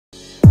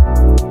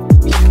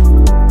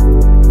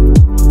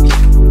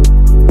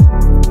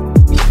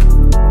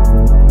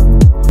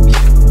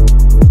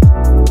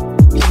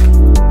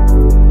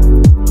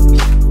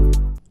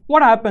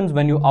What happens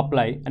when you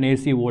apply an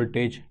AC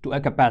voltage to a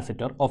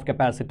capacitor of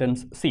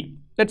capacitance C?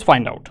 Let's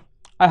find out.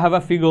 I have a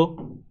figure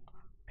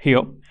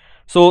here.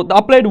 So the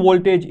applied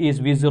voltage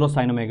is V0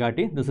 sin omega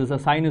t. This is a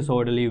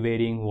sinusoidally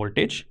varying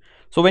voltage.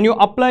 So when you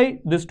apply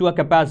this to a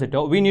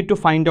capacitor, we need to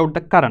find out the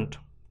current.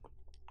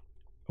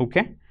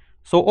 Okay.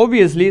 So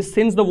obviously,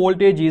 since the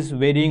voltage is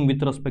varying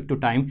with respect to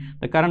time,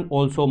 the current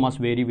also must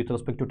vary with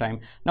respect to time.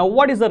 Now,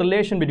 what is the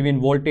relation between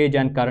voltage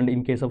and current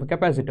in case of a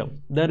capacitor?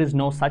 There is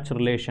no such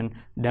relation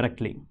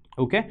directly.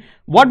 Okay.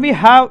 What we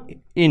have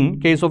in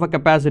case of a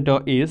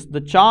capacitor is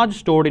the charge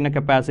stored in a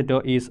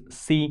capacitor is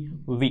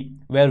CV,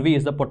 where V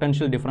is the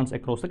potential difference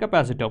across the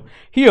capacitor.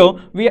 Here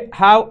we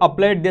have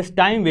applied this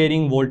time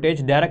varying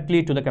voltage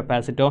directly to the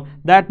capacitor.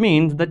 That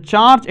means the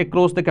charge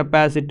across the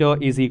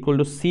capacitor is equal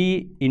to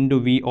C into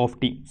V of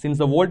t. Since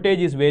the voltage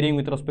is varying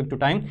with respect to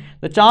time,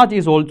 the charge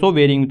is also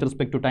varying with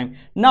respect to time.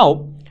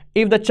 Now,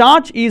 if the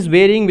charge is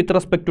varying with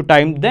respect to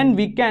time, then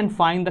we can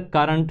find the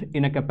current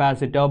in a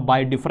capacitor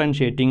by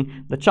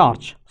differentiating the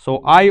charge.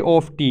 So I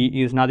of t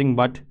is nothing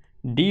but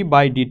d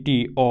by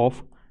dt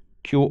of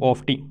q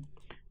of t.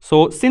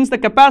 So since the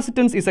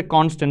capacitance is a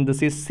constant,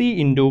 this is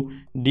C into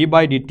d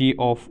by dt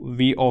of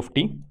V of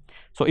t.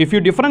 So if you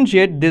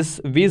differentiate this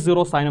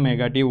V0 sin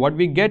omega t, what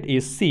we get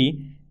is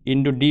C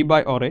into d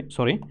by,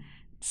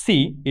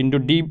 C into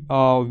d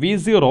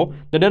V0.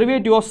 The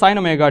derivative of sin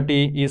omega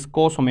t is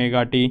cos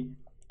omega t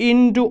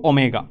into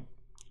omega.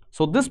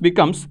 So this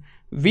becomes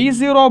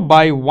V0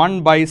 by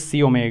 1 by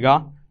C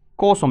omega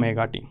cos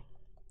omega t.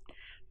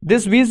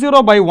 This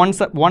V0 by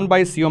 1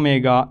 by C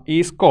omega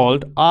is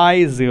called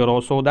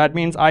I0. So that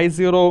means I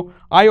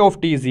of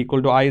t is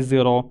equal to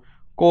I0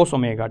 cos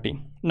omega t.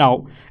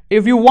 Now,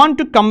 if you want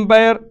to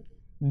compare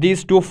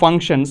these two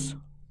functions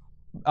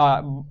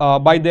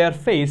by their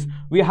phase,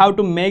 we have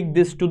to make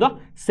this to the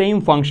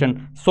same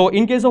function. So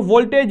in case of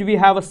voltage, we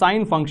have a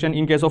sine function.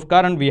 In case of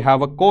current, we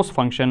have a cos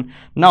function.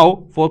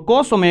 Now for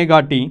cos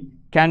omega t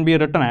can be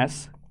written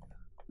as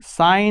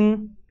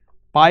sine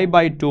pi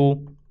by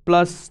 2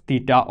 plus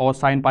theta, or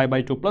sine pi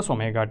by 2 plus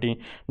omega t.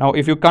 Now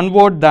if you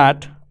convert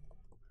that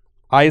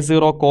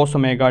I0 cos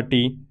omega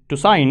t to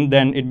sine,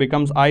 then it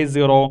becomes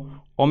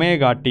I0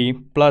 omega t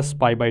plus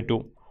pi by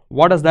 2.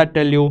 What does that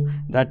tell you?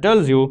 That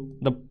tells you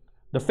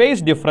the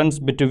phase difference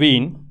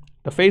between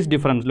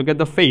look at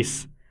the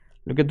phase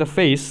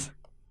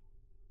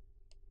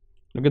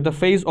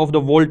of the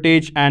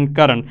voltage and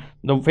current.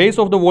 The phase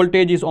of the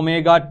voltage is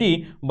omega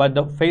t, but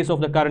the phase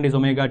of the current is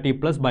omega t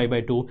plus pi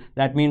by 2.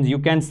 That means you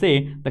can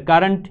say the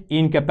current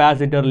in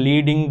capacitor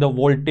leading the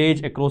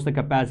voltage across the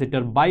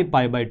capacitor by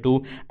pi by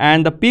 2,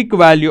 and the peak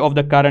value of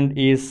the current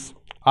is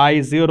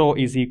I0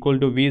 is equal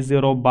to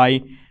V0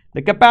 by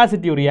the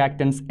capacitive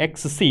reactance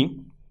XC,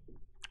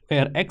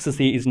 where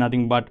XC is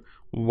nothing but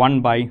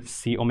 1 by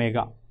C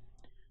omega.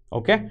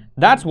 Okay,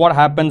 that's what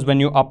happens when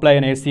you apply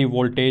an AC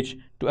voltage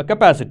to a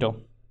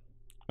capacitor.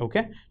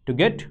 Okay, to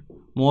get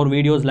more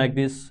videos like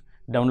this,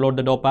 download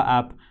the DOPA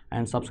app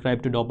and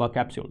subscribe to DOPA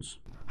Capsules.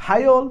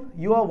 Hi all,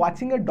 you are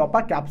watching a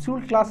DOPA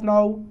Capsule class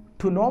now.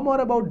 To know more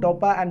about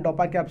DOPA and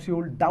DOPA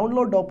Capsule,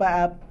 download DOPA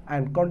app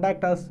and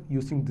contact us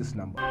using this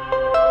number.